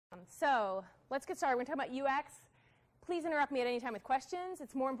So let's get started. We're going to talk about UX. Please interrupt me at any time with questions.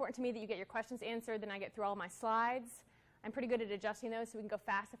 It's more important to me that you get your questions answered than I get through all my slides. I'm pretty good at adjusting those so we can go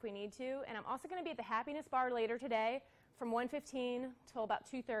fast if we need to. And I'm also going to be at the Happiness Bar later today from 1:15 till about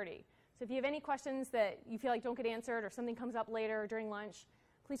 2:30. So if you have any questions that you feel like don't get answered or something comes up later during lunch,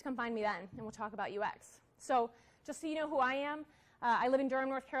 please come find me then and we'll talk about UX. So just so you know who I am, I live in Durham,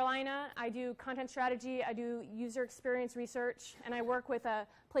 North Carolina. I do content strategy, I do user experience research, and I work with a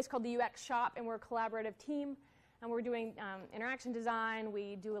place called the UX Shop, and we're a collaborative team. And we're doing interaction design.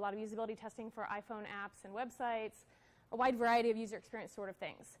 We do a lot of usability testing for iPhone apps and websites, a wide variety of user experience sort of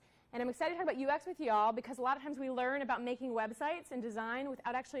things. And I'm excited to talk about UX with y'all because a lot of times we learn about making websites and design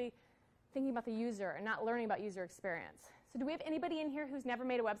without actually thinking about the user and not learning about user experience. So do we have anybody in here who's never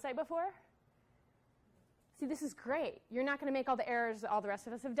made a website before? See, this is great. You're not going to make all the errors that all the rest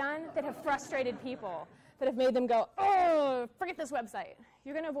of us have done that have frustrated people, that have made them go, oh, forget this website.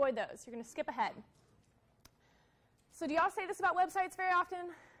 You're going to avoid those. You're going to skip ahead. So do y'all say this about websites very often?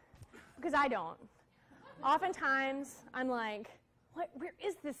 Because I don't. Oftentimes, I'm like, where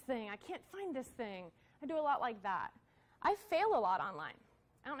is this thing? I can't find this thing. I do a lot like that. I fail a lot online.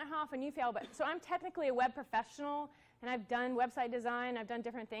 I don't know how often you fail, but so I'm technically a web professional, and I've done website design. I've done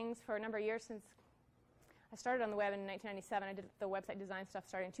different things for a number of years since I started on the web in 1997. I did the website design stuff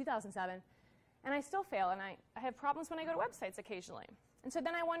starting in 2007. And I still fail, and I have problems when I go to websites occasionally. And so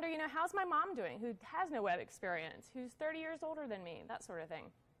then I wonder, how's my mom doing who has no web experience, who's 30 years older than me, that sort of thing.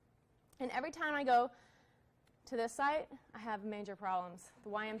 And every time I go to this site, I have major problems.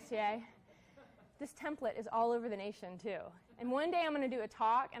 The YMCA, this template is all over the nation, too. And one day I'm going to do a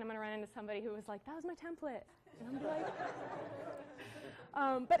talk, and I'm going to run into somebody who was like, that was my template. And I'm like,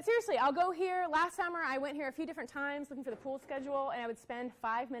 but seriously, I'll go here. Last summer, I went here a few different times looking for the pool schedule, and I would spend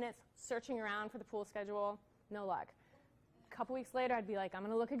 5 minutes searching around for the pool schedule. No luck. A couple weeks later, I'd be like, I'm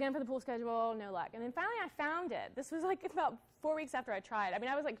going to look again for the pool schedule. No luck. And then finally, I found it. This was like about 4 weeks after I tried. I mean,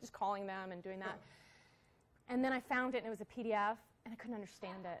 I was like just calling them and doing that. And then I found it, and it was a PDF, and I couldn't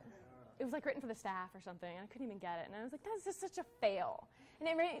understand it. It was like written for the staff or something, and I couldn't even get it. And I was like, that's just such a fail. And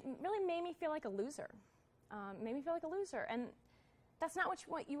it really made me feel like a loser. And that's not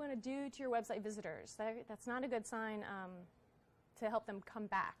what you want to do to your website visitors. That's not a good sign to help them come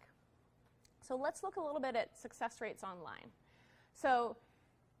back. So let's look a little bit at success rates online. So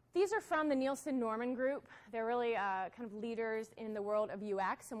these are from the Nielsen-Norman group. They're really kind of leaders in the world of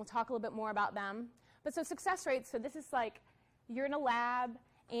UX, and we'll talk a little bit more about them. But so success rates, so this is like you're in a lab,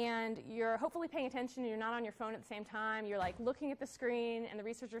 and you're hopefully paying attention, and you're not on your phone at the same time. You're like looking at the screen, and the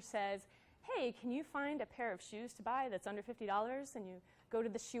researcher says, hey, can you find a pair of shoes to buy that's under $50? And you go to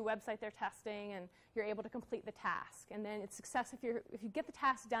the shoe website they're testing, and you're able to complete the task. And then it's success. If you get the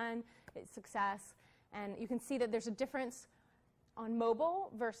task done, it's success. And you can see that there's a difference on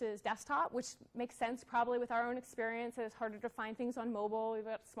mobile versus desktop, which makes sense probably with our own experience. That it's harder to find things on mobile. We've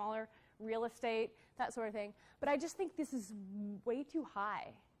got smaller real estate, that sort of thing. But I just think this is way too high.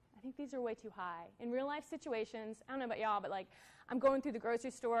 I think these are way too high. In real life situations, I don't know about y'all, but like I'm going through the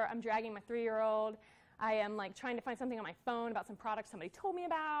grocery store, I'm dragging my 3-year-old, I am like trying to find something on my phone about some product somebody told me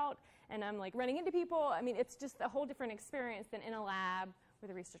about, and I'm like running into people. I mean, it's just a whole different experience than in a lab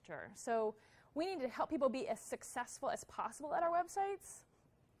with a researcher. So we need to help people be as successful as possible at our websites.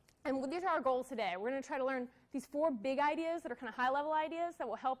 And these are our goals today. We're going to try to learn these 4 big ideas that are kind of high-level ideas that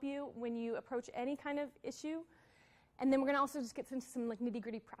will help you when you approach any kind of issue. And then we're going to also just get into some like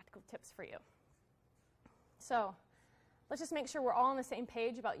nitty-gritty practical tips for you. So let's just make sure we're all on the same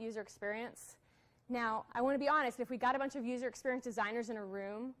page about user experience. Now, I want to be honest. If we got a bunch of user experience designers in a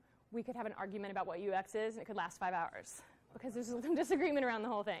room, we could have an argument about what UX is, and it could last 5 hours because there's some disagreement around the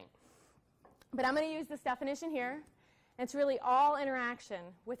whole thing. But I'm going to use this definition here. And it's really all interaction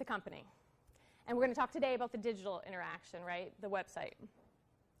with a company. And we're going to talk today about the digital interaction, right, the website.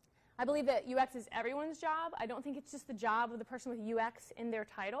 I believe that UX is everyone's job. I don't think it's just the job of the person with UX in their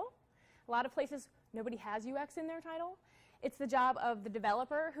title. A lot of places, nobody has UX in their title. It's the job of the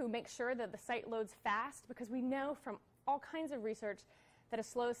developer who makes sure that the site loads fast, because we know from all kinds of research that a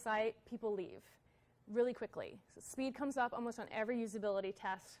slow site, people leave really quickly. So speed comes up almost on every usability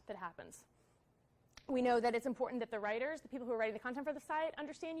test that happens. We know that it's important that the writers, the people who are writing the content for the site,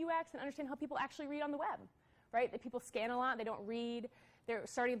 understand UX and understand how people actually read on the web, right? That people scan a lot, they don't read, they're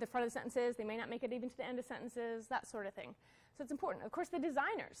starting at the front of the sentences, they may not make it even to the end of sentences, that sort of thing. So it's important. Of course, the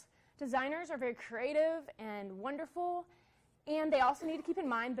designers. Designers are very creative and wonderful, and they also need to keep in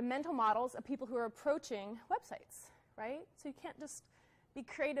mind the mental models of people who are approaching websites, right? So you can't just be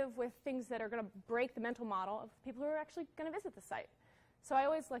creative with things that are going to break the mental model of people who are actually going to visit the site. So I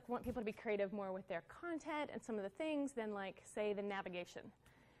always want people to be creative more with their content and some of the things than say the navigation.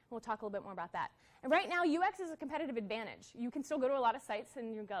 We'll talk a little bit more about that. And right now, UX is a competitive advantage. You can still go to a lot of sites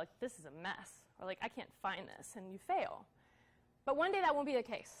and you go, like, this is a mess, or like, I can't find this, and you fail. But one day that won't be the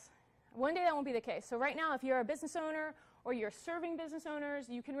case. One day that won't be the case. So right now, if you're a business owner or you're serving business owners,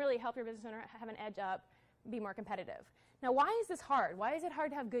 you can really help your business owner have an edge up, be more competitive. Now, why is this hard? Why is it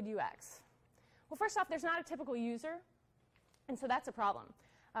hard to have good UX? Well, first off, there's not a typical user, and so that's a problem.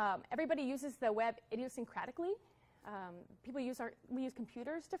 Everybody uses the web idiosyncratically. We use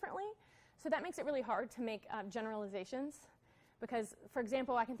computers differently, so that makes it really hard to make generalizations. Because, for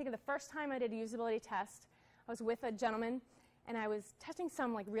example, I can think of the first time I did a usability test. I was with a gentleman, and I was testing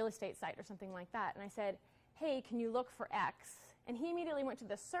some like real estate site or something like that, and I said, hey, can you look for X? And he immediately went to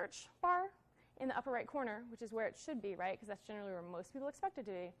the search bar in the upper right corner, which is where it should be, right? Because that's generally where most people expect it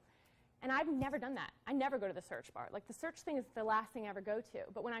to be. And I've never done that. I never go to the search bar. Like, the search thing is the last thing I ever go to.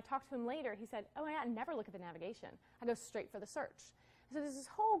 But when I talked to him later, he said, oh, yeah, I never look at the navigation. I go straight for the search. So there's this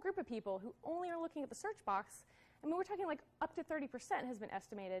whole group of people who only are looking at the search box. I mean, we're talking like up to 30% has been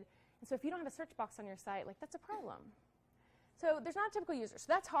estimated. And so if you don't have a search box on your site, like, that's a problem. So there's not a typical user. So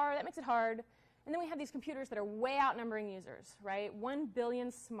that's hard. That makes it hard. And then we have these computers that are way outnumbering users, right? 1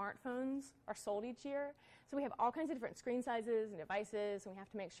 billion smartphones are sold each year. So we have all kinds of different screen sizes and devices, and we have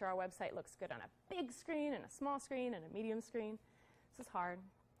to make sure our website looks good on a big screen and a small screen and a medium screen. This is hard.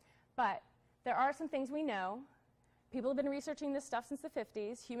 But there are some things we know. People have been researching this stuff since the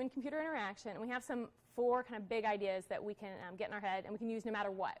 50s, human-computer interaction, and we have some 4 kind of big ideas that we can get in our head, and we can use no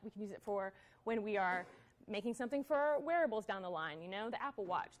matter what. We can use it for when we are making something for wearables down the line, you know, the Apple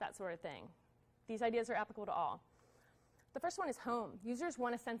Watch, that sort of thing. These ideas are applicable to all. The first one is home. Users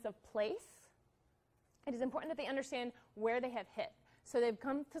want a sense of place. It is important that they understand where they have hit. So they've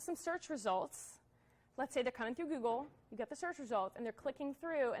come to some search results. Let's say they're coming through Google. You get the search results, and they're clicking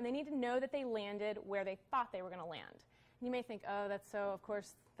through, and they need to know that they landed where they thought they were going to land. And you may think, oh, that's so, of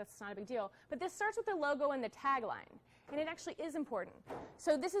course, that's not a big deal. But this starts with the logo and the tagline, and it actually is important.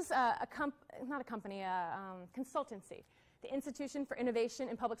 So this is not a company, a consultancy, the Institution for Innovation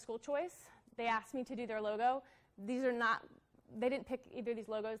in Public School Choice. They asked me to do their logo. These are not, they didn't pick either of these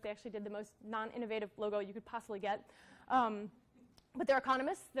logos. They actually did the most non-innovative logo you could possibly get. But they're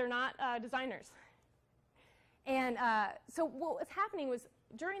economists. They're not designers. And so what was happening was,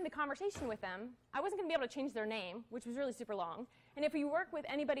 during the conversation with them, I wasn't going to be able to change their name, which was really super long. And if you work with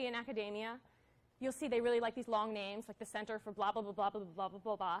anybody in academia, you'll see they really like these long names, like the Center for blah, blah, blah, blah, blah, blah, blah,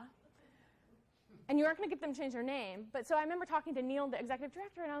 blah, blah. And you aren't going to get them to change their name. But so I remember talking to Neil, the executive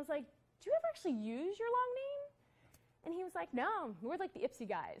director, and I was like, do you ever actually use your long name? And he was like, no, we're like the IPSY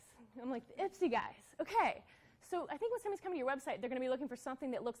guys. I'm like, the IPSY guys. Okay. So I think when somebody's coming to your website, they're going to be looking for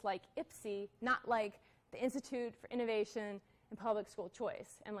something that looks like IPSY, not like the Institute for Innovation in Public School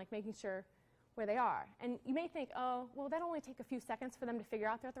Choice, and like making sure where they are. And you may think, oh, well, that'll only take a few seconds for them to figure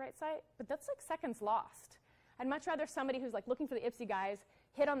out they're at the right site, but that's like seconds lost. I'd much rather somebody who's like looking for the IPSY guys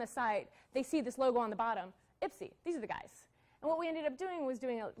hit on the site, they see this logo on the bottom, IPSY, these are the guys. And what we ended up doing was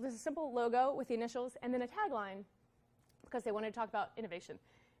doing a simple logo with the initials and then a tagline, because they wanted to talk about innovation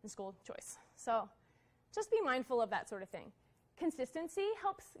in school choice. So just be mindful of that sort of thing. Consistency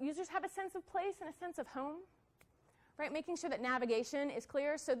helps users have a sense of place and a sense of home, right? Making sure that navigation is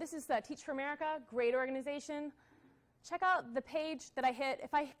clear. So this is Teach for America, great organization. Check out the page that I hit.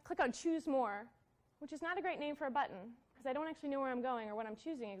 If I click on Choose More, which is not a great name for a button, because I don't actually know where I'm going or what I'm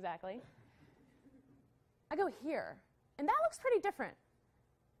choosing exactly, I go here. And that looks pretty different.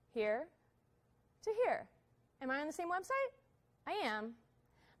 Here to here. Am I on the same website? I am.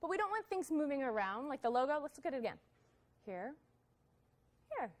 But we don't want things moving around, like the logo. Let's look at it again. Here,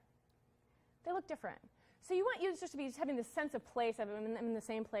 here. They look different. So you want users to be having this sense of place, of them in the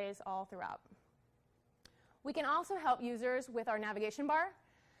same place all throughout. We can also help users with our navigation bar.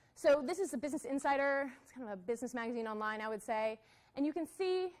 So this is a Business Insider. It's kind of a business magazine online, I would say. And you can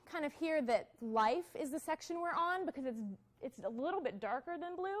see kind of here that life is the section we're on, because it's a little bit darker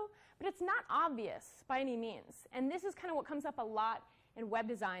than blue, but it's not obvious by any means. And this is kind of what comes up a lot in web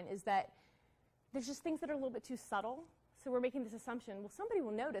design, is that there's just things that are a little bit too subtle. So we're making this assumption, well, somebody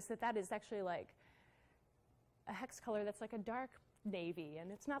will notice that that is actually like a hex color that's like a dark navy,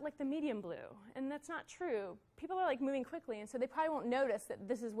 and it's not like the medium blue. And that's not true. People are like moving quickly, and so they probably won't notice that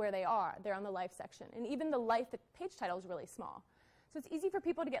this is where they are. They're on the life section. And even the life, the page title is really small. So it's easy for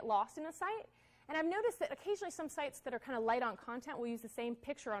people to get lost in a site. And I've noticed that occasionally some sites that are kind of light on content will use the same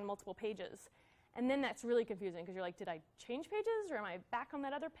picture on multiple pages. And then that's really confusing, because you're like, did I change pages, or am I back on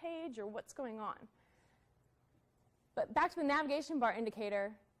that other page, or what's going on? But back to the navigation bar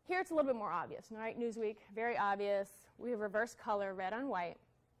indicator, here it's a little bit more obvious. Right? Newsweek, very obvious. We have reverse color, red on white.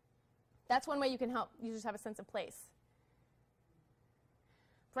 That's one way you can help users have a sense of place.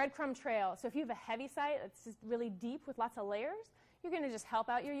 Breadcrumb trail. So if you have a heavy site that's just really deep with lots of layers, you're going to just help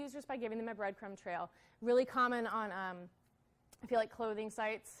out your users by giving them a breadcrumb trail. Really common on, I feel like clothing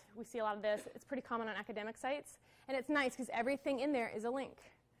sites. We see a lot of this. It's pretty common on academic sites. And it's nice because everything in there is a link.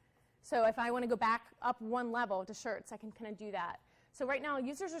 So if I want to go back up one level to shirts, I can kind of do that. So right now,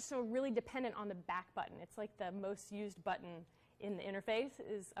 users are still really dependent on the back button. It's like the most used button in the interface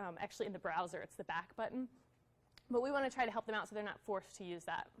is actually in the browser. It's the back button. But we want to try to help them out so they're not forced to use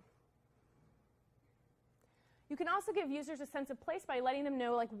that. You can also give users a sense of place by letting them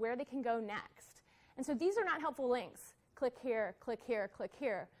know like where they can go next. And so these are not helpful links. Click here, click here, click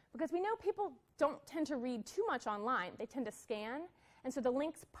here. Because we know people don't tend to read too much online. They tend to scan. And so the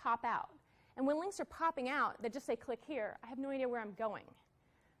links pop out. And when links are popping out that just say click here, I have no idea where I'm going.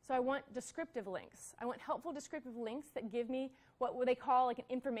 So I want descriptive links. I want helpful descriptive links that give me what they call like an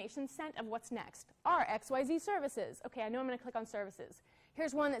information scent of what's next. Our XYZ services. Okay, I know I'm going to click on services.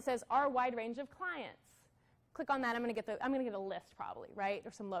 Here's one that says our wide range of clients. Click on that, I'm going to get a list probably, right?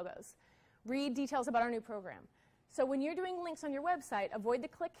 Or some logos. Read details about our new program. So when you're doing links on your website, avoid the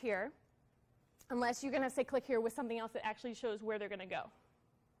click here unless you're going to say click here with something else that actually shows where they're going to go.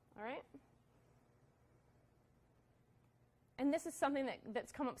 All right? And this is something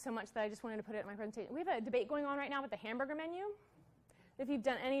that's come up so much that I just wanted to put it in my presentation. We have a debate going on right now with the hamburger menu. If you've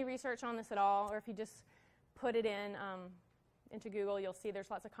done any research on this at all, or if you just put it in into Google, you'll see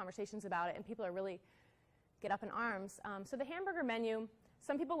there's lots of conversations about it, and people are really get up in arms. So the hamburger menu,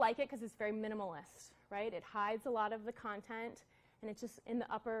 some people like it because it's very minimalist, right? It hides a lot of the content, and it's just in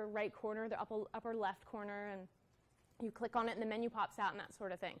the upper right corner, the upper left corner, and you click on it and the menu pops out and that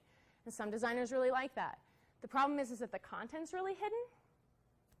sort of thing. And some designers really like that. The problem is that the content's really hidden,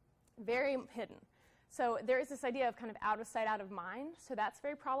 very hidden. So there is this idea of kind of out of sight, out of mind. So that's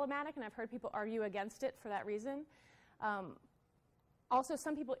very problematic, and I've heard people argue against it for that reason. Also,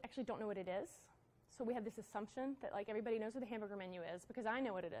 some people actually don't know what it is. So we have this assumption that like everybody knows what the hamburger menu is because I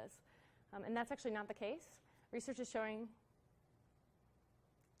know what it is. And that's actually not the case. Research is showing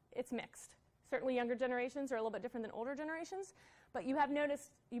it's mixed. Certainly younger generations are a little bit different than older generations, but you may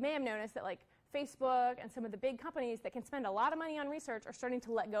have noticed that like Facebook and some of the big companies that can spend a lot of money on research are starting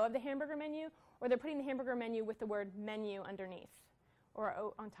to let go of the hamburger menu, or they're putting the hamburger menu with the word menu underneath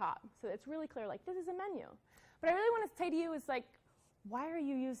or on top. So it's really clear like this is a menu. But I really want to say to you is like, why are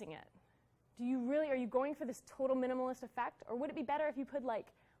you using it? Are you going for this total minimalist effect? Or would it be better if you put like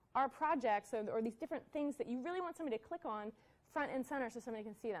our projects or these different things that you really want somebody to click on front and center so somebody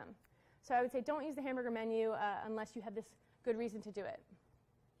can see them? So I would say don't use the hamburger menu unless you have this good reason to do it.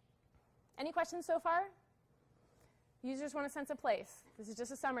 Any questions so far? Users want a sense of place. This is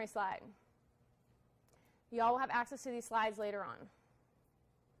just a summary slide. You all will have access to these slides later on.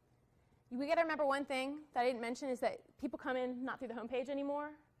 We got to remember one thing that I didn't mention is that people come in not through the homepage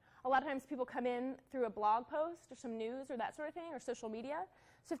anymore. A lot of times people come in through a blog post or some news or that sort of thing or social media.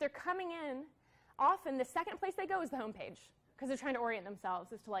 So if they're coming in, often the second place they go is the homepage because they're trying to orient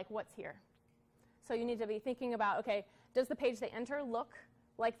themselves as to like what's here. So you need to be thinking about, okay, does the page they enter look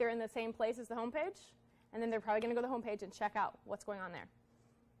like they're in the same place as the homepage? And then they're probably going to go to the homepage and check out what's going on there.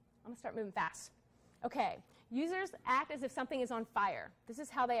 I'm going to start moving fast. Okay, users act as if something is on fire. This is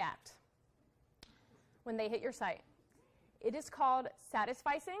how they act when they hit your site. It is called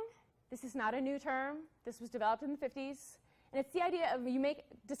satisficing. This is not a new term. This was developed in the 50s. And it's the idea of you make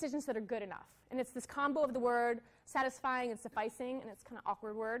decisions that are good enough. And it's this combo of the word satisfying and sufficing, and it's kind of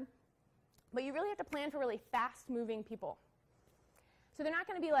awkward word. But you really have to plan for really fast-moving people. So they're not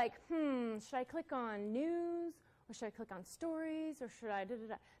going to be like, should I click on news, or should I click on stories, or should I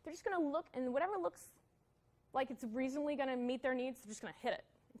da-da-da? They're just going to look, and whatever looks like it's reasonably going to meet their needs, they're just going to hit it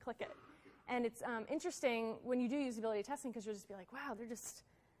and click it. And it's interesting when you do usability testing because you'll just be like, wow, they're just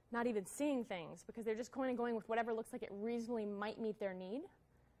not even seeing things because they're just going with whatever looks like it reasonably might meet their need.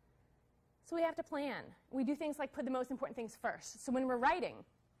 So we have to plan. We do things like put the most important things first. So when we're writing,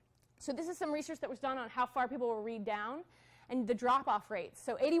 so this is some research that was done on how far people will read down and the drop-off rates.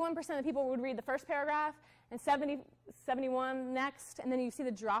 So 81% of people would read the first paragraph and 71 next, and then you see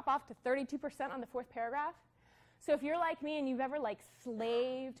the drop-off to 32% on the fourth paragraph. So if you're like me and you've ever like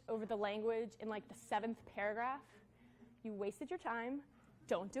slaved over the language in like the 7th paragraph, you wasted your time.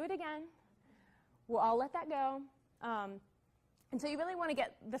 Don't do it again. We'll all let that go. And so you really want to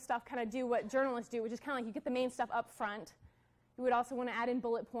get the stuff kind of do what journalists do, which is kind of like you get the main stuff up front. You would also want to add in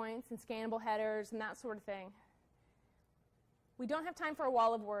bullet points and scannable headers and that sort of thing. We don't have time for a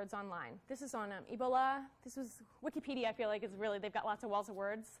wall of words online. This is on Ebola. This was Wikipedia, I feel like, is really, they've got lots of walls of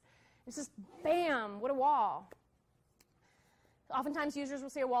words. It's just, bam, what a wall. Oftentimes users will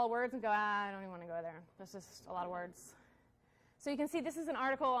see a wall of words and go, I don't even want to go there. That's just a lot of words. So you can see this is an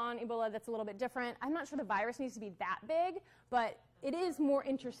article on Ebola that's a little bit different. I'm not sure the virus needs to be that big, but it is more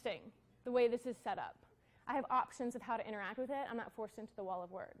interesting the way this is set up. I have options of how to interact with it. I'm not forced into the wall of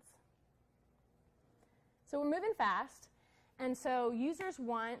words. So we're moving fast, and so users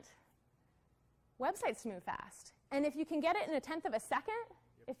want websites to move fast. And if you can get it in 1/10 of a second,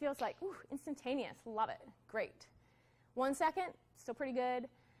 it feels like, ooh, instantaneous, love it, great. 1 second, still pretty good.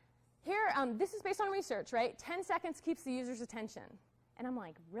 Here, this is based on research, right? 10 seconds keeps the user's attention. And I'm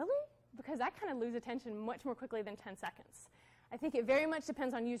like, really? Because I kind of lose attention much more quickly than 10 seconds. I think it very much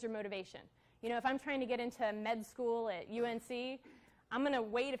depends on user motivation. You know, if I'm trying to get into med school at UNC, I'm going to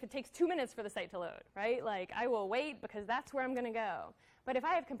wait if it takes 2 minutes for the site to load, right? Like, I will wait because that's where I'm going to go. But if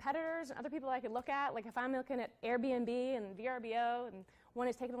I have competitors and other people I could look at, like if I'm looking at Airbnb and VRBO and one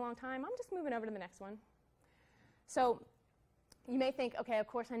is taking a long time, I'm just moving over to the next one. So you may think, okay, of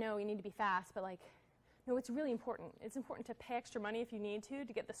course I know you need to be fast, but like, no, it's really important. It's important to pay extra money if you need to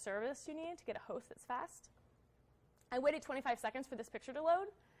get the service you need to get a host that's fast. I waited 25 seconds for this picture to load,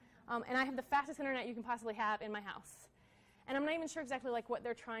 and I have the fastest internet you can possibly have in my house. And I'm not even sure exactly like what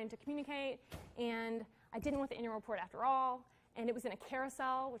they're trying to communicate, and I didn't want the annual report after all, and it was in a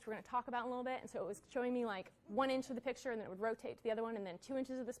carousel, which we're going to talk about in a little bit, and so it was showing me like 1 inch of the picture, and then it would rotate to the other one, and then 2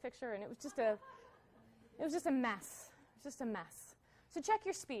 inches of this picture, and it was just a mess. It was just a mess. So check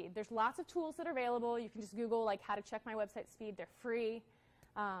your speed. There's lots of tools that are available. You can just Google like how to check my website speed. They're free.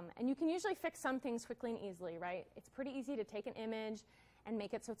 And you can usually fix some things quickly and easily, right? It's pretty easy to take an image and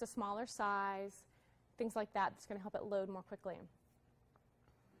make it so it's a smaller size, things like that. That's going to help it load more quickly.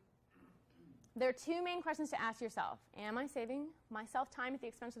 There are 2 main questions to ask yourself. Am I saving myself time at the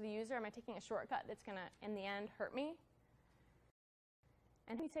expense of the user? Am I taking a shortcut that's going to, in the end, hurt me?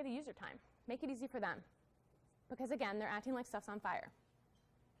 And how do you save the user time? Make it easy for them. Because, again, they're acting like stuff's on fire.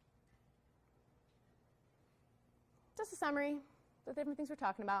 Just a summary of the different things we're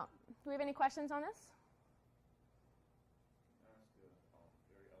talking about. Do we have any questions on this? Ask a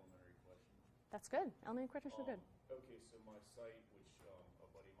very elementary question. That's good. Elementary questions are good. Okay, so my site, which a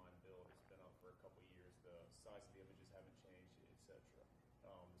buddy of mine built, it's been up for a couple of years. The size of the images haven't changed, etc.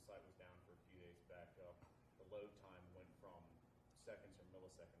 The site was down for a few days, backed up. The load time went from seconds or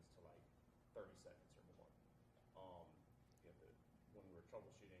milliseconds to like 30 seconds or more. When we were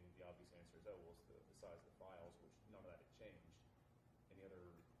troubleshooting, the obvious answer is, oh, well, it's the size of the files, which none of that had changed. Any other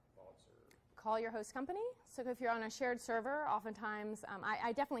thoughts? Or Call your host company. So if you're on a shared server, oftentimes,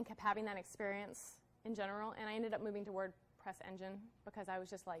 I definitely kept having that experience in general, and I ended up moving to WordPress Engine because I was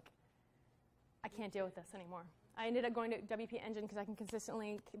just like, I can't deal with this anymore. I ended up going to WP Engine because I can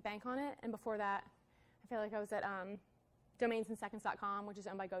consistently bank on it, and before that, I feel like I was at domainsinseconds.com, which is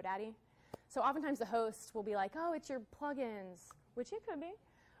owned by GoDaddy. So oftentimes the host will be like, oh, it's your plugins, which it could be.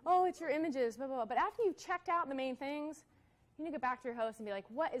 Oh, it's your images, blah, blah, blah. But after you've checked out the main things, you need to go back to your host and be like,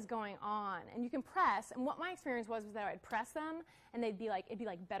 what is going on? And you can press, and what my experience was that I'd press them, and they'd be like, it'd be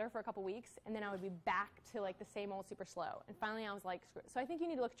like better for a couple weeks, and then I would be back to like the same old super slow. And finally I was like, screw it. So I think you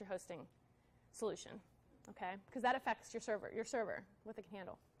need to look at your hosting solution, okay? Because that affects your server, what they can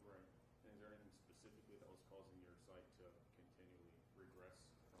handle. right. And is there anything specifically that was causing your site to continually regress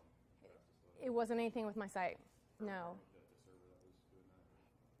from fastest load? It wasn't anything with my site, no. The server that was doing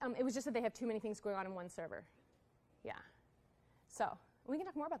that? It was just that they have too many things going on in one server. Yeah. So we can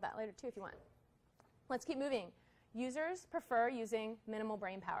talk more about that later too if you want. Let's keep moving. Users prefer using minimal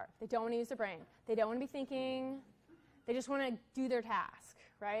brain power. They don't want to use their brain. They don't want to be thinking. They just want to do their task,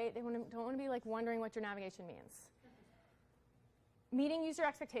 right? They don't want to be like wondering what your navigation means. Meeting user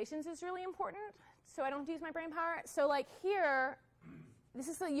expectations is really important, so I don't use my brain power. So like here, this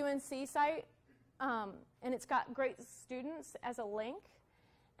is the UNC site, and it's got great students as a link.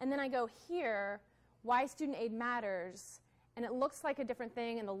 And then I go here, why student aid matters, and it looks like a different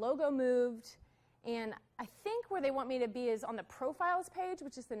thing, and the logo moved. And I think where they want me to be is on the profiles page,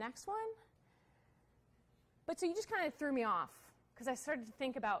 which is the next one. But so you just kind of threw me off, because I started to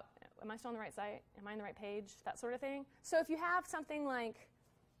think about, am I still on the right site? Am I on the right page? That sort of thing. So if you have something like,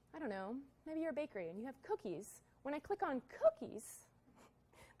 I don't know, maybe you're a bakery and you have cookies. When I click on cookies,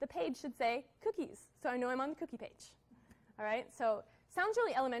 the page should say cookies. So I know I'm on the cookie page. All right? So sounds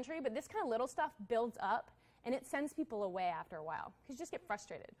really elementary, but this kind of little stuff builds up, and it sends people away after a while, because you just get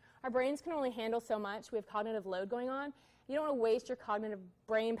frustrated. Our brains can only handle so much. We have cognitive load going on. You don't want to waste your cognitive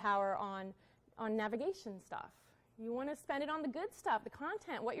brain power on navigation stuff. You want to spend it on the good stuff, the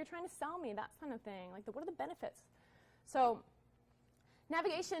content, what you're trying to sell me, that kind of thing. Like, what are the benefits? So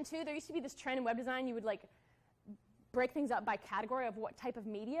navigation, too, there used to be this trend in web design. You would, like, break things up by category of what type of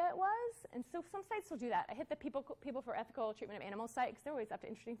media it was. And so some sites will do that. I hit the People for Ethical Treatment of Animals site, because they're always up to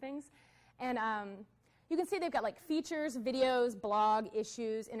interesting things. And you can see they've got like features, videos, blog,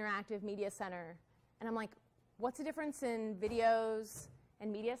 issues, interactive, media center. And I'm like, what's the difference in videos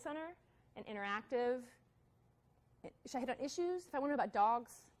and media center and interactive? Should I hit on issues? If I want to know about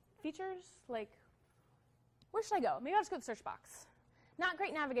dogs, features, like, where should I go? Maybe I'll just go to the search box. Not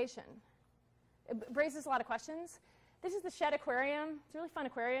great navigation. It raises a lot of questions. This is the Shed Aquarium. It's a really fun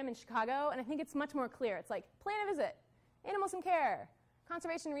aquarium in Chicago, and I think it's much more clear. It's like, plan a visit, animals in care,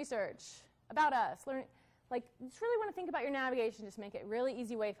 conservation research, about us, learn. Like, you just really want to think about your navigation, just make it really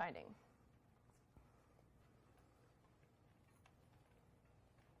easy wayfinding.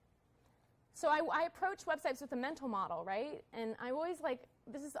 So I approach websites with a mental model, right? And I always like,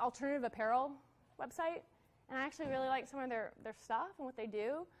 this is alternative apparel website, and I actually really like some of their stuff and what they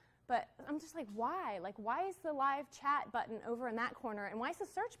do. But I'm just like, why? Like, why is the live chat button over in that corner, and why is the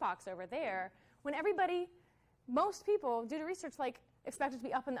search box over there when everybody, most people, due to research, like, expect it to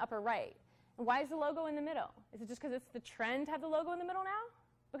be up in the upper right? And why is the logo in the middle? Is it just because it's the trend to have the logo in the middle now?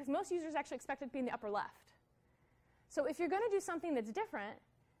 Because most users actually expect it to be in the upper left. So if you're going to do something that's different,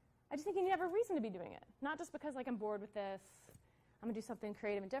 I just think you need to have a reason to be doing it. Not just because, like, I'm bored with this, I'm going to do something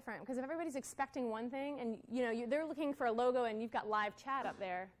creative and different. Because if everybody's expecting one thing, and they're looking for a logo and you've got live chat up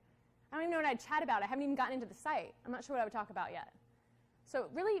there, I don't even know what I'd chat about. I haven't even gotten into the site. I'm not sure what I would talk about yet. So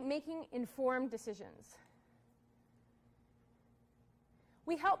really making informed decisions.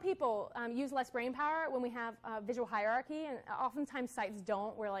 We help people use less brain power when we have visual hierarchy, and oftentimes sites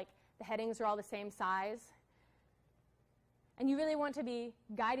don't, where like the headings are all the same size. And you really want to be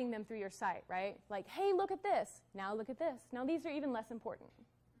guiding them through your site, right? Like, hey, look at this. Now look at this. Now these are even less important.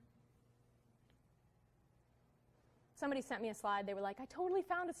 Somebody sent me a slide. They were like, I totally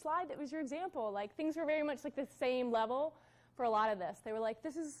found a slide that was your example. Like, things were very much like the same level for a lot of this. They were like,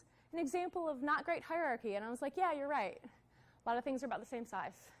 this is an example of not great hierarchy. And I was like, yeah, you're right. A lot of things are about the same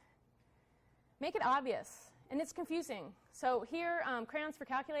size. Make it obvious. And it's confusing. So here, Crayons for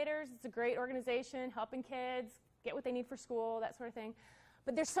Calculators, it's a great organization, helping kids get what they need for school, that sort of thing.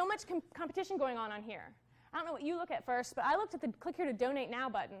 But there's so much competition going on here. I don't know what you look at first, but I looked at the click here to donate now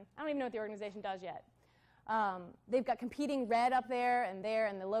button. I don't even know what the organization does yet. They've got competing red up there, and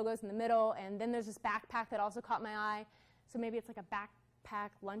the logo's in the middle, and then there's this backpack that also caught my eye. So maybe it's like a backpack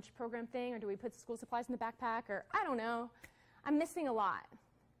lunch program thing, or do we put school supplies in the backpack, or I don't know. I'm missing a lot.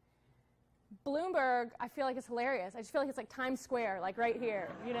 Bloomberg, I feel like it's hilarious. I just feel like it's like Times Square, like right here,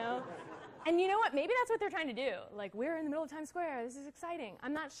 you know? And you know what? Maybe that's what they're trying to do. Like, we're in the middle of Times Square. This is exciting.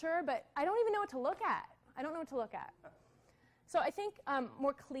 I'm not sure, but I don't even know what to look at. I don't know what to look at. So I think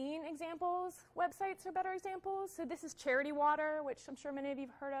more clean examples, websites are better examples. So this is Charity Water, which I'm sure many of you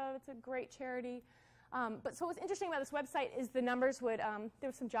have heard of. It's a great charity. But so what's interesting about this website is the numbers would, there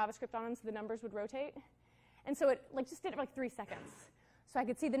was some JavaScript on them, so the numbers would rotate. And so it just did it for like 3 seconds. So I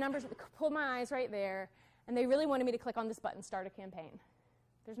could see the numbers, pulled my eyes right there, and they really wanted me to click on this button, Start a Campaign.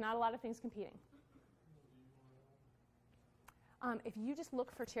 There's not a lot of things competing. If you just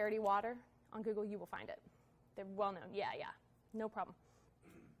look for Charity Water on Google, you will find it. They're well known. Yeah, no problem.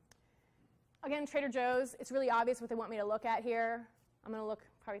 Again, Trader Joe's, it's really obvious what they want me to look at here. I'm going to look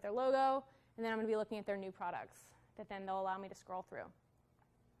probably at their logo, and then I'm going to be looking at their new products that then they'll allow me to scroll through.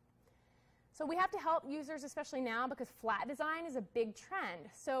 So we have to help users, especially now, because flat design is a big trend.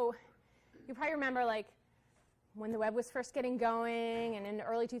 So you probably remember, like, when the web was first getting going, and in the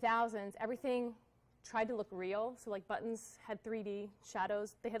early 2000s, everything tried to look real. So like buttons had 3D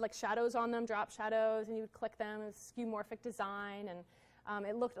shadows. They had like shadows on them, drop shadows, and you would click them. It was skeuomorphic design, and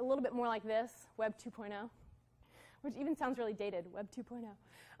it looked a little bit more like this, Web 2.0, which even sounds really dated, Web 2.0.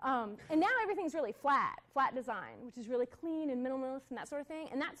 And now everything's really flat design, which is really clean and minimalist and that sort of thing.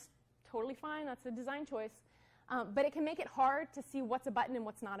 And that's totally fine. That's a design choice. But it can make it hard to see what's a button and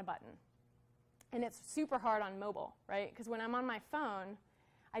what's not a button. And it's super hard on mobile, right? Because when I'm on my phone,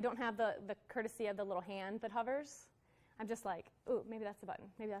 I don't have the courtesy of the little hand that hovers. I'm just like, ooh, maybe that's a button.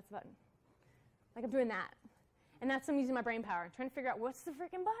 Maybe that's a button. Like, I'm doing that. And that's I'm using my brain power. I'm trying to figure out what's the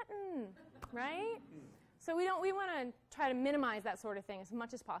freaking button, right? So we want to try to minimize that sort of thing as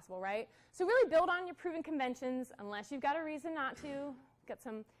much as possible, right? So really build on your proven conventions, unless you've got a reason not to. Got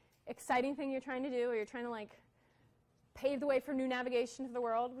some exciting thing you're trying to do, or you're trying to, like, pave the way for new navigation to the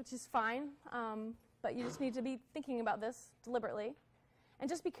world, which is fine. But you just need to be thinking about this deliberately. And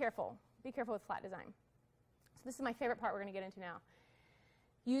just be careful. Be careful with flat design. So this is my favorite part we're going to get into now.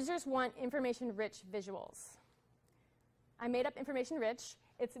 Users want information-rich visuals. I made up information-rich.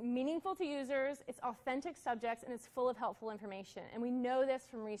 It's meaningful to users, it's authentic subjects, and it's full of helpful information. And we know this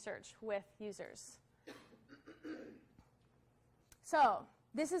from research with users. So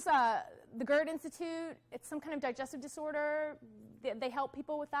this is the GERD Institute. It's some kind of digestive disorder. They help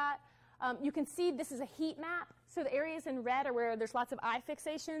people with that. You can see this is a heat map. So the areas in red are where there's lots of eye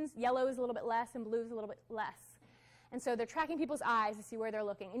fixations. Yellow is a little bit less, and blue is a little bit less. And so they're tracking people's eyes to see where they're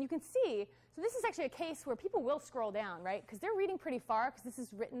looking. And you can see, so this is actually a case where people will scroll down, right? Because they're reading pretty far, because this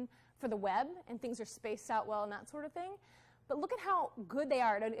is written for the web, and things are spaced out well and that sort of thing. But look at how good they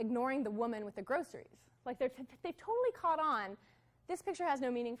are at ignoring the woman with the groceries. Like they've totally caught on. This picture has no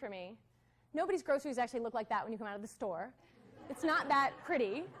meaning for me. Nobody's groceries actually look like that when you come out of the store. It's not that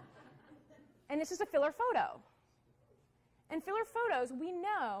pretty. And it's just a filler photo. And filler photos, we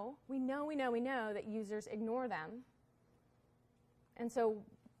know that users ignore them. And so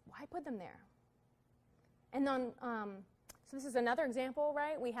why put them there? And then, so this is another example,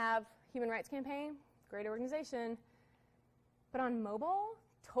 right? We have Human Rights Campaign, great organization. But on mobile,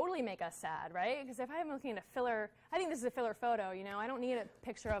 totally make us sad, right? Because if I'm looking at a filler, I think this is a filler photo, you know? I don't need a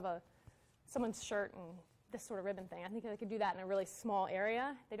picture of someone's shirt and this sort of ribbon thing. I think I could do that in a really small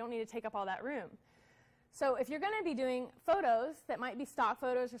area. They don't need to take up all that room. So if you're going to be doing photos that might be stock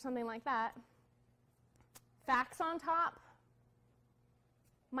photos or something like that, facts on top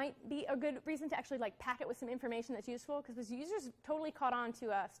might be a good reason to actually like pack it with some information that's useful, because users totally caught on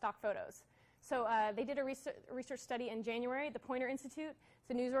to stock photos. So they did a research study in January, the Poynter Institute, it's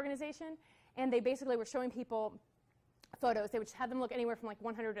a news organization, and they basically were showing people photos. They would have them look anywhere from like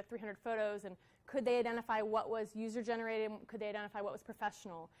 100 to 300 photos, and could they identify what was user-generated, could they identify what was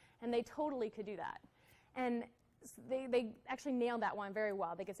professional, and they totally could do that. And they actually nailed that one very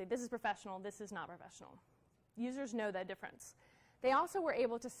well. They could say, this is professional, this is not professional. Users know that difference. They also were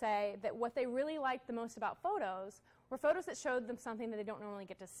able to say that what they really liked the most about photos were photos that showed them something that they don't normally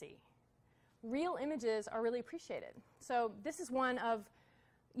get to see. Real images are really appreciated. So this is one of,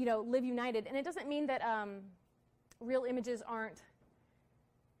 you know, Live United. And it doesn't mean that real images aren't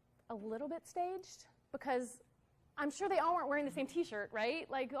a little bit staged, because I'm sure they all weren't wearing the same t-shirt, right?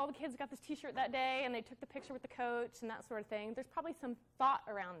 Like all the kids got this t-shirt that day and they took the picture with the coach and that sort of thing. There's probably some thought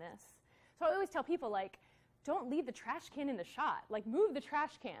around this. So I always tell people, like, don't leave the trash can in the shot. Like, move the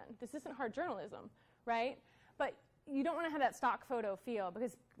trash can. This isn't hard journalism, right? But you don't want to have that stock photo feel,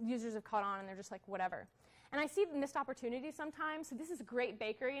 because users have caught on and they're just like, whatever. And I see the missed opportunity sometimes. So this is a great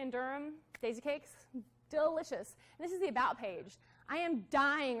bakery in Durham, Daisy Cakes, delicious. And this is the About page. I am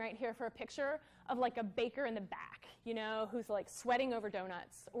dying right here for a picture of like a baker in the back, you know, who's like sweating over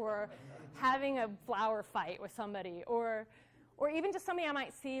donuts, or having a flour fight with somebody, or even just somebody I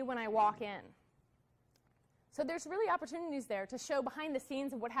might see when I walk in. So there's really opportunities there to show behind the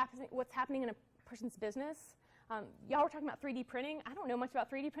scenes of what's happening in a person's business. Y'all were talking about 3D printing. I don't know much about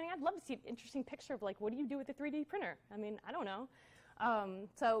 3D printing. I'd love to see an interesting picture of like, what do you do with a 3D printer? I mean, I don't know.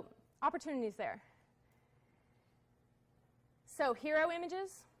 So opportunities there. So hero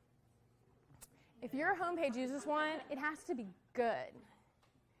images. If your homepage uses one, it has to be good.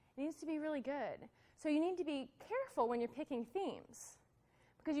 It needs to be really good. So you need to be careful when you're picking themes,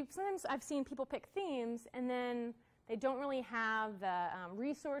 because sometimes I've seen people pick themes and then they don't really have the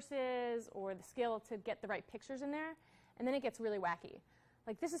resources or the skill to get the right pictures in there, and then it gets really wacky.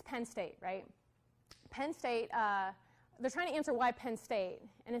 Like this is Penn State, right? Penn State, they're trying to answer why Penn State,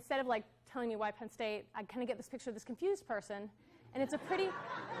 and instead of like telling me why Penn State, I kind of get this picture of this confused person, and it's a pretty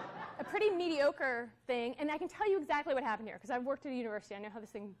mediocre thing, and I can tell you exactly what happened here, because I've worked at a university. I know how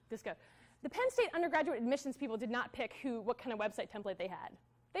this goes. The Penn State undergraduate admissions people did not pick what kind of website template they had.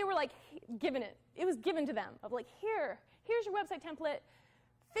 They were like given it. It was given to them of like, here's your website template.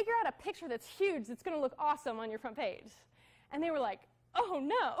 Figure out a picture that's huge that's going to look awesome on your front page. And they were like, oh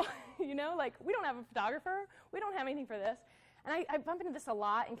no, you know, like we don't have a photographer. We don't have anything for this. And I bump into this a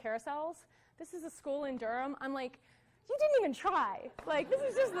lot in carousels. This is a school in Durham. I'm like, you didn't even try. Like, this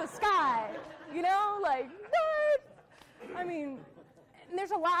is just the sky, you know? Like, what? I mean, and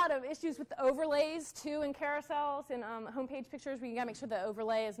there's a lot of issues with the overlays, too, in carousels and homepage pictures, where you got to make sure the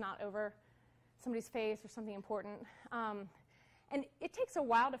overlay is not over somebody's face or something important. And it takes a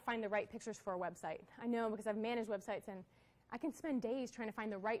while to find the right pictures for a website. I know, because I've managed websites, and I can spend days trying to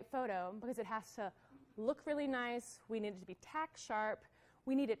find the right photo, because it has to look really nice. We need it to be tack sharp.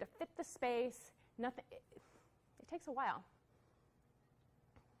 We need it to fit the space. Nothing. It takes a while.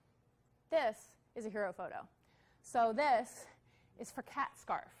 This is a hero photo. So this is for cat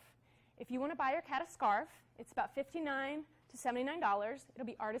scarf. If you want to buy your cat a scarf, it's about $59 to $79. It'll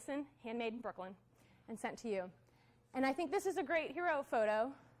be artisan, handmade in Brooklyn, and sent to you. And I think this is a great hero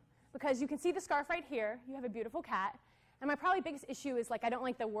photo, because you can see the scarf right here. You have a beautiful cat. And my probably biggest issue is, like, I don't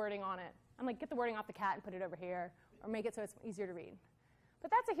like the wording on it. I'm like, get the wording off the cat and put it over here, or make it so it's easier to read.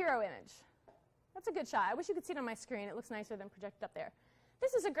 But that's a hero image. That's a good shot. I wish you could see it on my screen. It looks nicer than projected up there.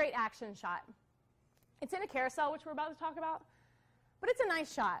 This is a great action shot. It's in a carousel, which we're about to talk about. But it's a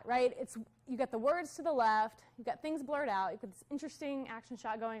nice shot, right? You got the words to the left, you've got things blurred out, you've got this interesting action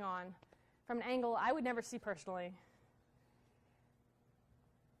shot going on from an angle I would never see personally.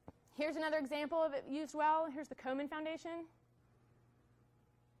 Here's another example of it used well. Here's the Komen Foundation.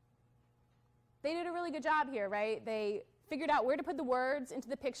 They did a really good job here, right? They figured out where to put the words into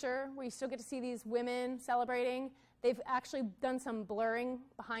the picture where you still get to see these women celebrating. They've actually done some blurring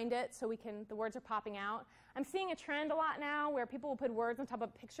behind it so the words are popping out. I'm seeing a trend a lot now where people will put words on top of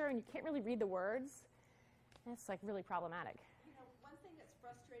a picture and you can't really read the words. And it's like really problematic. You know, one thing that's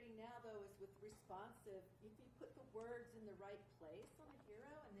frustrating now though is with responsive, if you put the words in the right place on the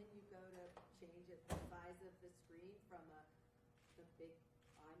hero and then you go to change it, the size of the screen from the big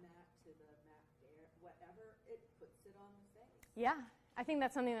iMac to the Mac Air, whatever, it puts it on the face. Yeah, I think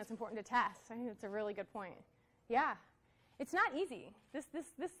that's something that's important to test. I think that's a really good point. Yeah, it's not easy. This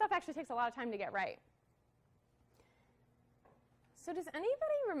stuff actually takes a lot of time to get right. So does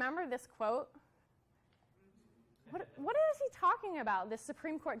anybody remember this quote? What is he talking about, this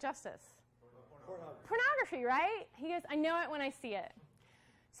Supreme Court justice? Pornography, right? He goes, I know it when I see it.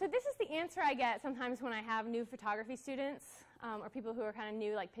 So this is the answer I get sometimes when I have new photography students or people who are kind of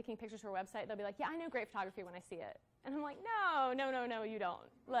new, like picking pictures for a website. They'll be like, yeah, I know great photography when I see it. And I'm like, no, you don't.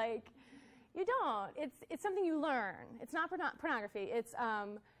 Like, you don't. It's something you learn. It's not pornography. It's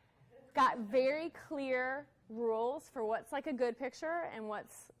got very clear rules for what's like a good picture and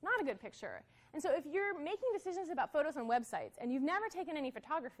what's not a good picture. And so if you're making decisions about photos on websites and you've never taken any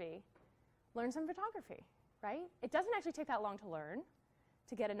photography, learn some photography, right? It doesn't actually take that long to learn,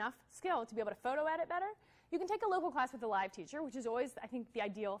 to get enough skill to be able to photo edit better. You can take a local class with a live teacher, which is always, I think, the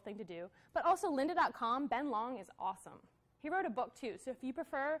ideal thing to do. But also lynda.com, Ben Long is awesome. He wrote a book too, so if you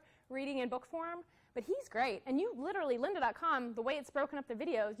prefer reading in book form, but he's great. And you literally, lynda.com, the way it's broken up the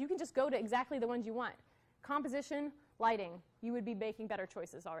videos, you can just go to exactly the ones you want. Composition, lighting, you would be making better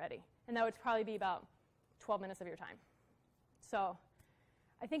choices already. And that would probably be about 12 minutes of your time. So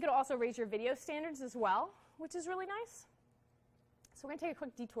I think it'll also raise your video standards as well, which is really nice. So we're going to take a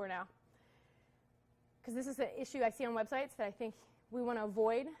quick detour now, because this is an issue I see on websites that I think we want to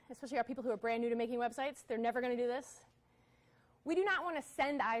avoid, especially our people who are brand new to making websites. They're never going to do this. We do not want to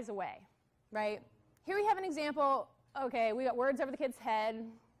send eyes away, right? Here we have an example. Okay, we got words over the kid's head.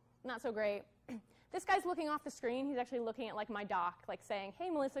 Not so great. This guy's looking off the screen. He's actually looking at like my doc, like saying, hey,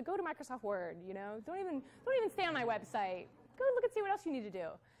 Melissa, go to Microsoft Word. You know, don't even stay on my website. Go look and see what else you need to do.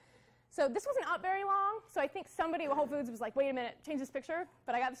 So this wasn't up very long, so I think somebody at Whole Foods was like, wait a minute, change this picture,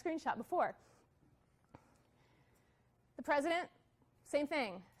 but I got the screenshot before. The president, same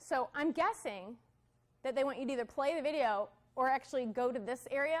thing. So I'm guessing that they want you to either play the video or actually go to this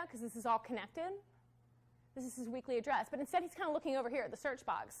area, because this is all connected. This is his weekly address. But instead, he's kind of looking over here at the search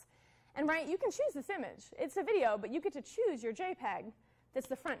box. And right, you can choose this image. It's a video, but you get to choose your JPEG that's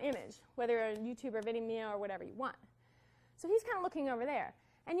the front image, whether you're on YouTube or Vimeo or whatever you want. So he's kind of looking over there.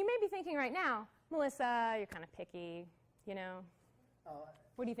 And you may be thinking right now, Melissa, you're kind of picky, you know.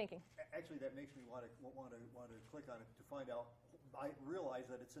 What are you thinking? Actually, that makes me want to click on it to find out. I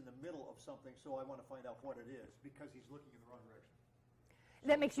realize that it's in the middle of something, so I want to find out what it is, because he's looking in the wrong direction.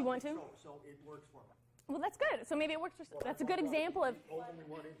 That makes you want to? So it works for me. Well, that's good. So maybe it works. That's a good example of. Only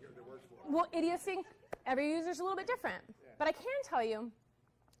one in here that works for me. Well, idiosyncrasy, every user is a little bit different. But I can tell you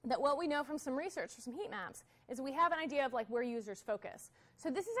that what we know from some research, from some heat maps, is we have an idea of like where users focus. So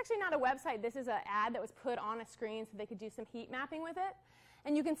this is actually not a website. This is an ad that was put on a screen so they could do some heat mapping with it.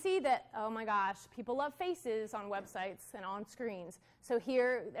 And you can see that, oh my gosh, people love faces on websites and on screens. So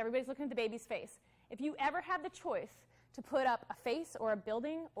here, everybody's looking at the baby's face. If you ever had the choice to put up a face or a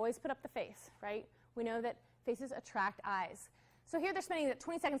building, always put up the face, right? We know that faces attract eyes. So here they're spending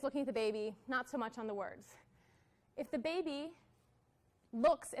 20 seconds looking at the baby, not so much on the words. If the baby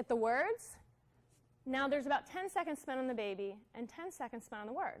looks at the words, now there's about 10 seconds spent on the baby and 10 seconds spent on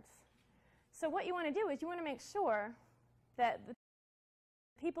the words. So what you want to do is you want to make sure that the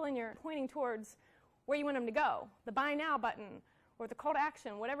people in your pointing towards where you want them to go, the buy now button or the call to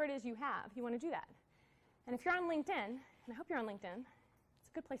action, whatever it is you have, you want to do that. And if you're on LinkedIn, and I hope you're on LinkedIn, it's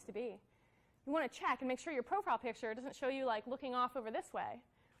a good place to be. You want to check and make sure your profile picture doesn't show you like looking off over this way,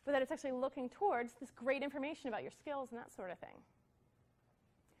 but that it's actually looking towards this great information about your skills and that sort of thing.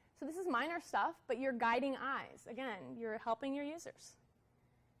 So this is minor stuff, but you're guiding eyes. Again, you're helping your users.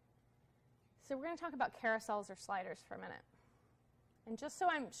 So we're going to talk about carousels or sliders for a minute. And just so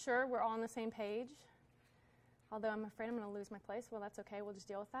I'm sure we're all on the same page, although I'm afraid I'm going to lose my place, well, that's okay. We'll just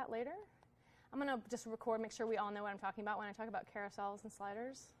deal with that later. I'm going to just record, make sure we all know what I'm talking about when I talk about carousels and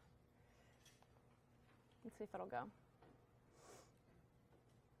sliders. Let's see if it'll go.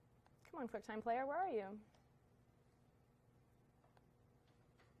 Come on, QuickTime Player, where are you?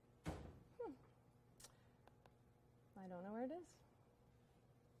 I don't know where it is.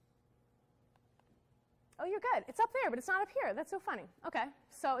 Oh, you're good. It's up there, but it's not up here. That's so funny. Okay,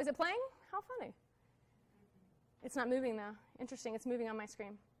 so is it playing? How funny. It's not moving, though. Interesting, it's moving on my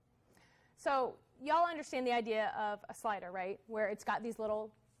screen. So y'all understand the idea of a slider, right? Where it's got these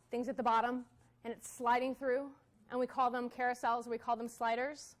little things at the bottom, and it's sliding through, and we call them carousels, or we call them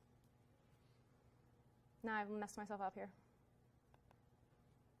sliders. Now I've messed myself up here.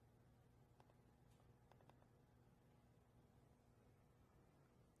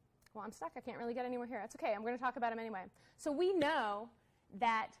 Well, I'm stuck. I can't really get anywhere here. That's okay. I'm going to talk about them anyway. So we know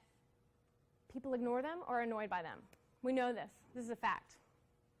that people ignore them or are annoyed by them. We know this. This is a fact.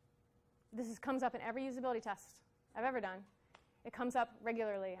 Comes up in every usability test I've ever done. It comes up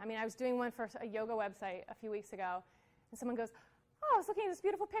regularly. I mean, I was doing one for a yoga website a few weeks ago, and someone goes, oh, I was looking at this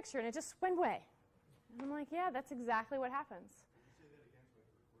beautiful picture, and it just went away. And I'm like, yeah, that's exactly what happens.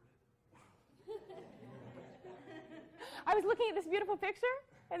 I was looking at this beautiful picture,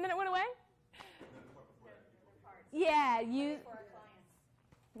 and then it went away? Yeah,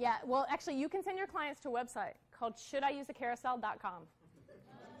 well, actually, you can send your clients to a website called shouldIuseacarousel.com,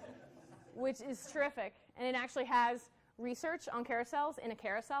 which is terrific. And it actually has research on carousels in a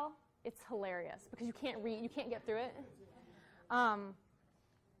carousel. It's hilarious because you can't read, you can't get through it.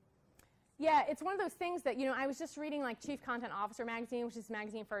 Yeah, it's one of those things that, I was just reading like Chief Content Officer magazine, which is a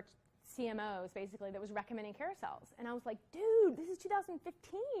magazine for CMOs, basically, that was recommending carousels. And I was like, dude, this is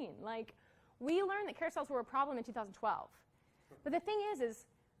 2015. Like, we learned that carousels were a problem in 2012. But the thing is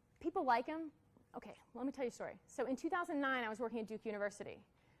people like them. Okay, let me tell you a story. So in 2009, I was working at Duke University,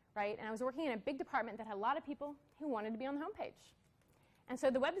 right? And I was working in a big department that had a lot of people who wanted to be on the homepage. And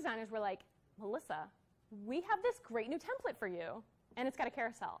so the web designers were like, Melissa, we have this great new template for you, and it's got a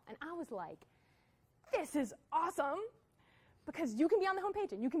carousel. And I was like, this is awesome, because you can be on the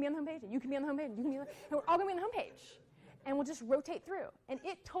homepage, and you can be on the homepage, and you can be on the homepage, and you can be on the, and we're all going to be on the homepage. And we'll just rotate through. And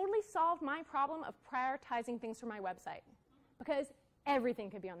it totally solved my problem of prioritizing things for my website, because everything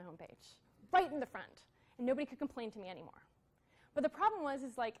could be on the homepage, right in the front, and nobody could complain to me anymore. But the problem was,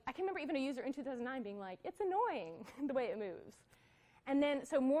 I can remember even a user in 2009 being like, it's annoying the way it moves. And then,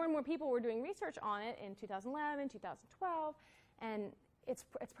 so more and more people were doing research on it in 2011, 2012, and it's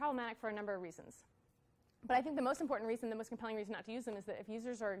problematic for a number of reasons. But I think the most important reason, the most compelling reason not to use them is that if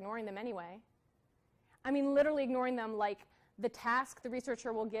users are ignoring them anyway, I mean literally ignoring them, like the task the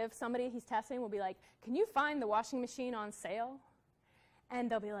researcher will give somebody he's testing will be like, can you find the washing machine on sale? And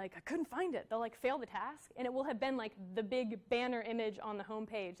they'll be like, I couldn't find it. They'll like fail the task, and it will have been like the big banner image on the home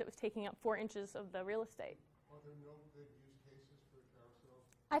page that was taking up 4 inches of the real estate. Are there no good use cases for a carousel?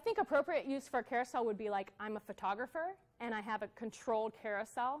 I think appropriate use for a carousel would be like, I'm a photographer, and I have a controlled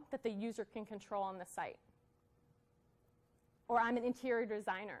carousel that the user can control on the site. Or I'm an interior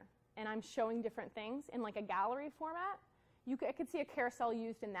designer, and I'm showing different things in like a gallery format. I could see a carousel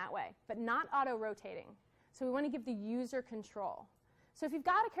used in that way, but not auto-rotating. So we want to give the user control. So if you've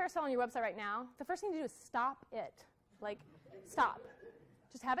got a carousel on your website right now, the first thing to do is stop it. Like, stop.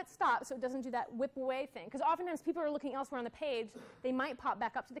 Just have it stop so it doesn't do that whip away thing. Because oftentimes people are looking elsewhere on the page. They might pop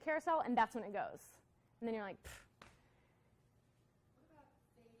back up to the carousel, and that's when it goes. And then you're like, pfft. What about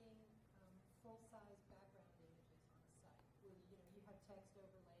fading full-size background images on a site where you have text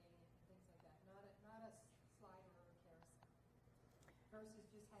overlaying and things like that? Not a slider or a carousel versus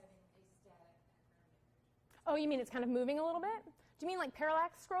just having a static background image. Oh, you mean it's kind of moving a little bit? Do you mean like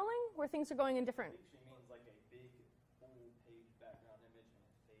parallax scrolling, where things are going in different? I think she means like a big full page background image and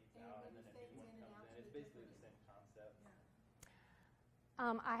it fades out and then a new one comes in. It's basically the same concept. Yeah.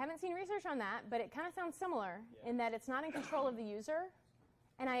 I haven't seen research on that, but it kind of sounds similar in that it's not in control of the user.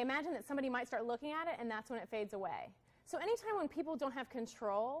 And I imagine that somebody might start looking at it, and that's when it fades away. So anytime when people don't have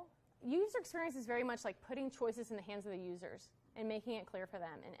control, user experience is very much like putting choices in the hands of the users and making it clear for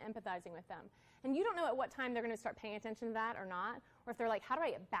them and empathizing with them. And you don't know at what time they're going to start paying attention to that or not, or if they're like, how do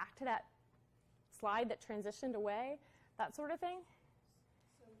I get back to that slide that transitioned away, that sort of thing.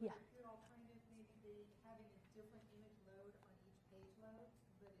 So Yeah. would a good alternative maybe be having a different image load on each page load,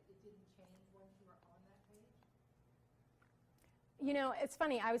 but it didn't change once you were on that page? You know, it's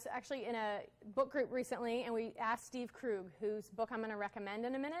funny. I was actually in a book group recently, and we asked Steve Krug, whose book I'm going to recommend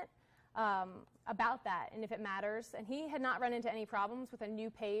in a minute, about that and if it matters. And he had not run into any problems with a new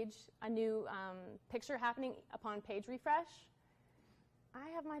page, a new picture happening upon page refresh. I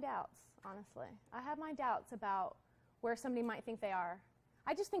have my doubts, honestly. I have my doubts about where somebody might think they are.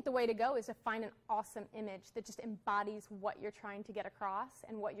 I just think the way to go is to find an awesome image that just embodies what you're trying to get across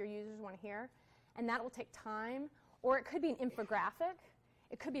and what your users want to hear. And that will take time. Or it could be an infographic.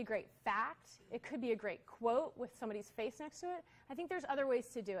 It could be a great fact. It could be a great quote with somebody's face next to it. I think there's other ways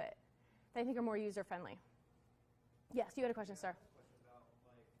to do it that I think are more user-friendly. Yes, you had a question, sir. Question about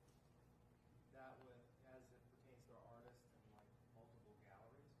like that with as it pertains to artists and like multiple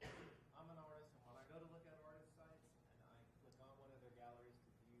galleries. I'm an artist, and when I go to look at artist sites and I click on one of their galleries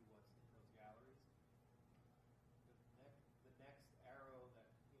to view what's in those galleries, the next arrow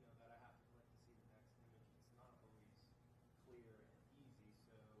that that I have to click to see the next image, it's not always clear and easy.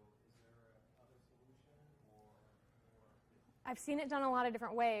 So is there a other solution or? I've seen it done a lot of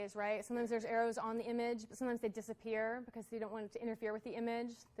different ways, right? Sometimes there's arrows on the image, but sometimes they disappear because you don't want it to interfere with the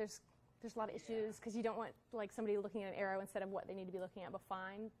image. There's a lot of issues because you don't want like somebody looking at an arrow instead of what they need to be looking at, but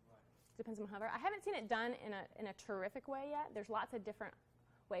fine. Right. Depends on hover. I haven't seen it done in a terrific way yet. There's lots of different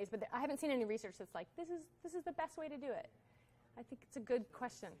ways, but I haven't seen any research that's like this is the best way to do it. I think it's a good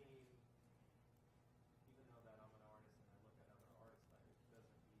question. Even though that I'm an artist and I look at other artists, like it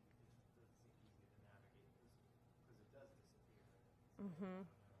doesn't seem easy to navigate because it does disappear. Mm-hmm.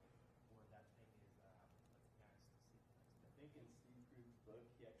 Where that thing is that I have to click next to see the next. I think in Steve Krug's book,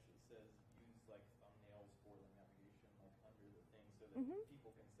 he actually says use like thumbnails for the navigation, like under the thing, so that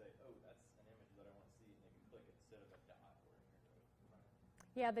people can say, "Oh, that's an image that I want to see," and they can click it instead of a dot or an arrow.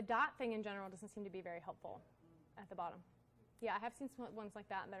 Yeah, the dot thing in general doesn't seem to be very helpful at the bottom. Yeah, I have seen some ones like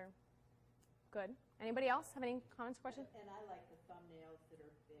that are good. Anybody else have any comments or questions? And I like the thumbnails that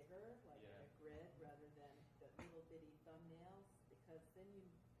are bigger, like in a grid, rather than the little bitty thumbnails, because then you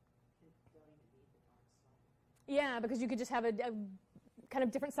don't even need the darn slide. Yeah, because you could just have a kind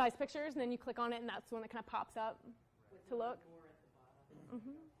of different size pictures, and then you click on it, and that's the one that kind of pops up to look. More at the bottom.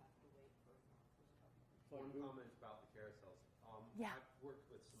 You don't have to wait for One comment about the carousels. Yeah. I've worked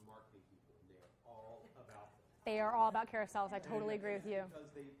with some marketing people, and they are all about them. They are all about carousels. I totally agree with you. Because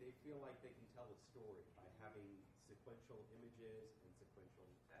they feel like they can tell a story by having sequential images and sequential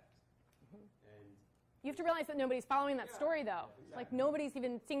text. And You have to realize that nobody's following that story, though. Exactly. Like, nobody's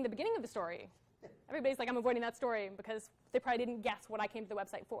even seeing the beginning of the story. Everybody's like, I'm avoiding that story because they probably didn't guess what I came to the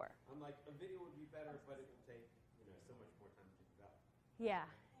website for. I'm like, a video would be better, but it would take so much more time to develop. Yeah.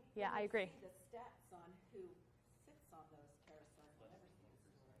 Yeah, I agree. The stats on who sits on those carousels, I never see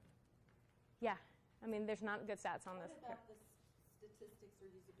the story. Yeah. I mean, there's not good stats on this. What about the statistics or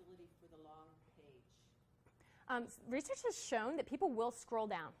usability for the long page? Research has shown that people will scroll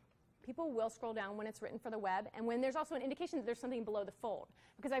down. People will scroll down when it's written for the web, and when there's also an indication that there's something below the fold.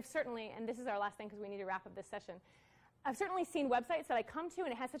 Because I've certainly, and this is our last thing because we need to wrap up this session, I've certainly seen websites that I come to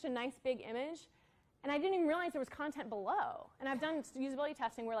and it has such a nice big image, and I didn't even realize there was content below. And I've done usability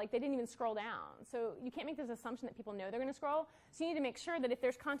testing where like they didn't even scroll down. So you can't make this assumption that people know they're going to scroll. So you need to make sure that if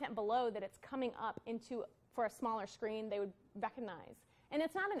there's content below that it's coming up into, for a smaller screen, they would recognize. And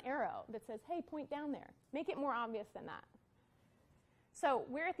it's not an arrow that says, hey, point down there. Make it more obvious than that. So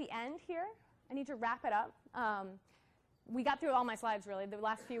we're at the end here. I need to wrap it up. We got through all my slides, really. The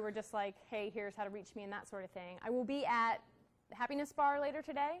last few were just like, hey, here's how to reach me and that sort of thing. I will be at the Happiness Bar later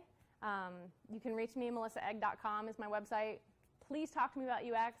today. You can reach me, melissaegg.com is my website. Please talk to me about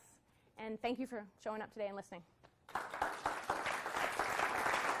UX, and thank you for showing up today and listening.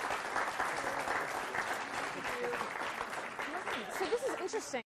 So this is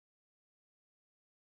interesting.